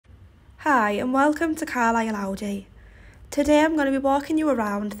Hi and welcome to Carlisle Audi. Today I'm going to be walking you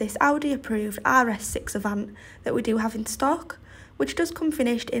around this Audi approved RS6 Avant that we do have in stock, which does come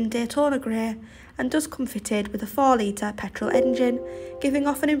finished in Daytona grey and does come fitted with a 4-litre petrol engine, giving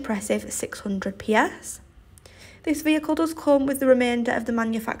off an impressive 600 PS. This vehicle does come with the remainder of the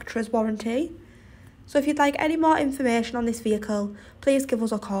manufacturer's warranty. So if you'd like any more information on this vehicle, please give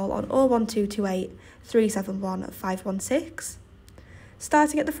us a call on 01228 371 516.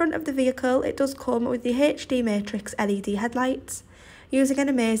 Starting at the front of the vehicle, it does come with the HD Matrix LED headlights, using an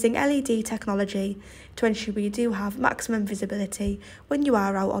amazing LED technology to ensure you do have maximum visibility when you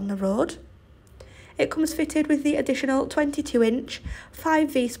are out on the road. It comes fitted with the additional 22-inch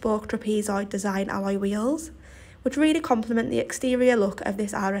 5V-spoke trapezoid design alloy wheels, which really complement the exterior look of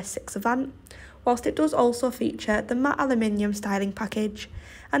this RS6 Avant, whilst it does also feature the matte aluminium styling package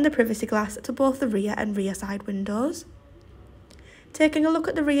and the privacy glass to both the rear and rear side windows. Taking a look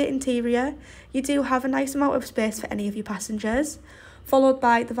at the rear interior, you do have a nice amount of space for any of your passengers, followed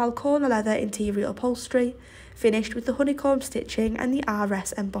by the Valcona leather interior upholstery, finished with the honeycomb stitching and the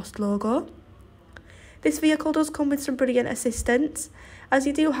RS embossed logo. This vehicle does come with some brilliant assistance, as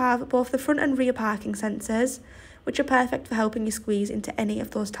you do have both the front and rear parking sensors, which are perfect for helping you squeeze into any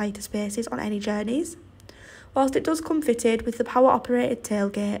of those tighter spaces on any journeys, whilst it does come fitted with the power operated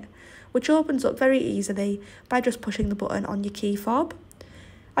tailgate, which opens up very easily by just pushing the button on your key fob.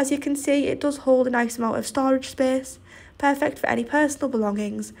 As you can see, it does hold a nice amount of storage space, perfect for any personal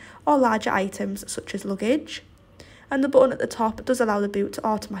belongings or larger items such as luggage. And the button at the top does allow the boot to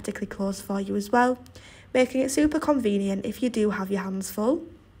automatically close for you as well, making it super convenient if you do have your hands full.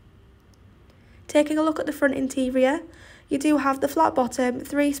 Taking a look at the front interior, you do have the flat bottom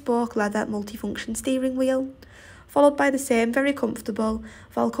 3-spoke leather multifunction steering wheel, followed by the same very comfortable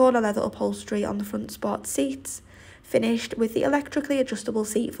Valcona leather upholstery on the front sport seats, finished with the electrically adjustable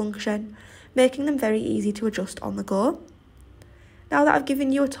seat function, making them very easy to adjust on the go. Now that I've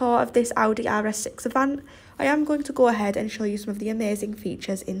given you a tour of this Audi RS6 Avant, I am going to go ahead and show you some of the amazing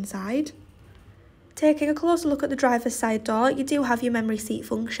features inside. Taking a closer look at the driver's side door, you do have your memory seat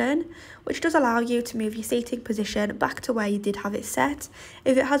function, which does allow you to move your seating position back to where you did have it set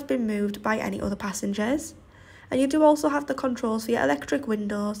if it has been moved by any other passengers. And you do also have the controls for your electric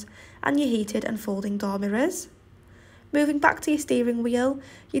windows and your heated and folding door mirrors. Moving back to your steering wheel,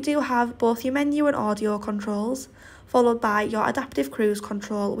 you do have both your menu and audio controls, followed by your adaptive cruise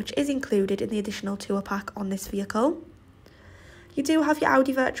control, which is included in the additional tour pack on this vehicle. You do have your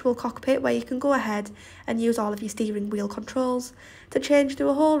Audi virtual cockpit, where you can go ahead and use all of your steering wheel controls to change through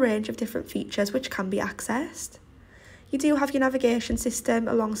a whole range of different features which can be accessed. You do have your navigation system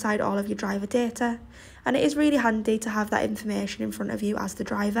alongside all of your driver data, and it is really handy to have that information in front of you as the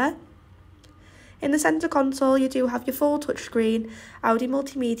driver. In the centre console, you do have your full touchscreen Audi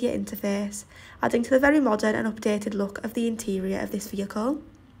multimedia interface, adding to the very modern and updated look of the interior of this vehicle.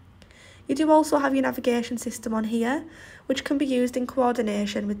 You do also have your navigation system on here, which can be used in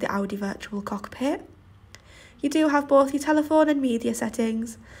coordination with the Audi virtual cockpit. You do have both your telephone and media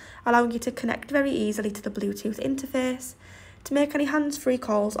settings, allowing you to connect very easily to the Bluetooth interface, to make any hands-free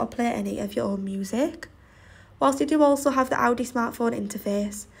calls or play any of your own music. Whilst you do also have the Audi smartphone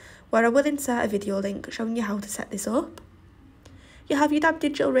interface, where I will insert a video link showing you how to set this up. You have your DAB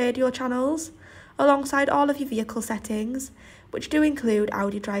digital radio channels, alongside all of your vehicle settings, which do include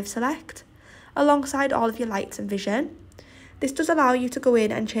Audi Drive Select, alongside all of your lights and vision. This does allow you to go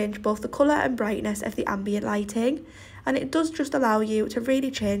in and change both the colour and brightness of the ambient lighting, and it does just allow you to really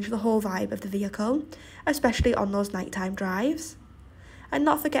change the whole vibe of the vehicle, especially on those nighttime drives. And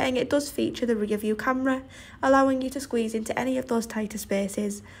not forgetting, it does feature the rear view camera, allowing you to squeeze into any of those tighter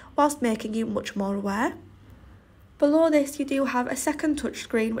spaces whilst making you much more aware. Below this, you do have a second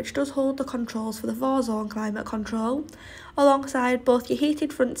touchscreen which does hold the controls for the 4-zone climate control, alongside both your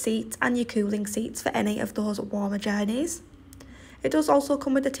heated front seats and your cooling seats for any of those warmer journeys. It does also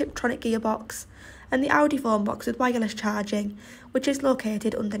come with the tiptronic gearbox and the Audi phone box with wireless charging, which is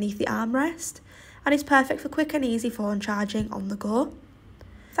located underneath the armrest and is perfect for quick and easy phone charging on the go.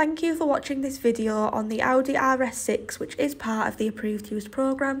 Thank you for watching this video on the Audi RS6, which is part of the approved used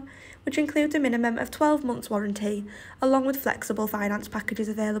programme, which includes a minimum of 12 months warranty, along with flexible finance packages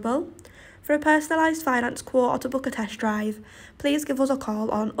available. For a personalised finance quote or to book a test drive, please give us a call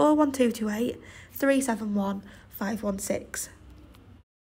on 01228 371 516.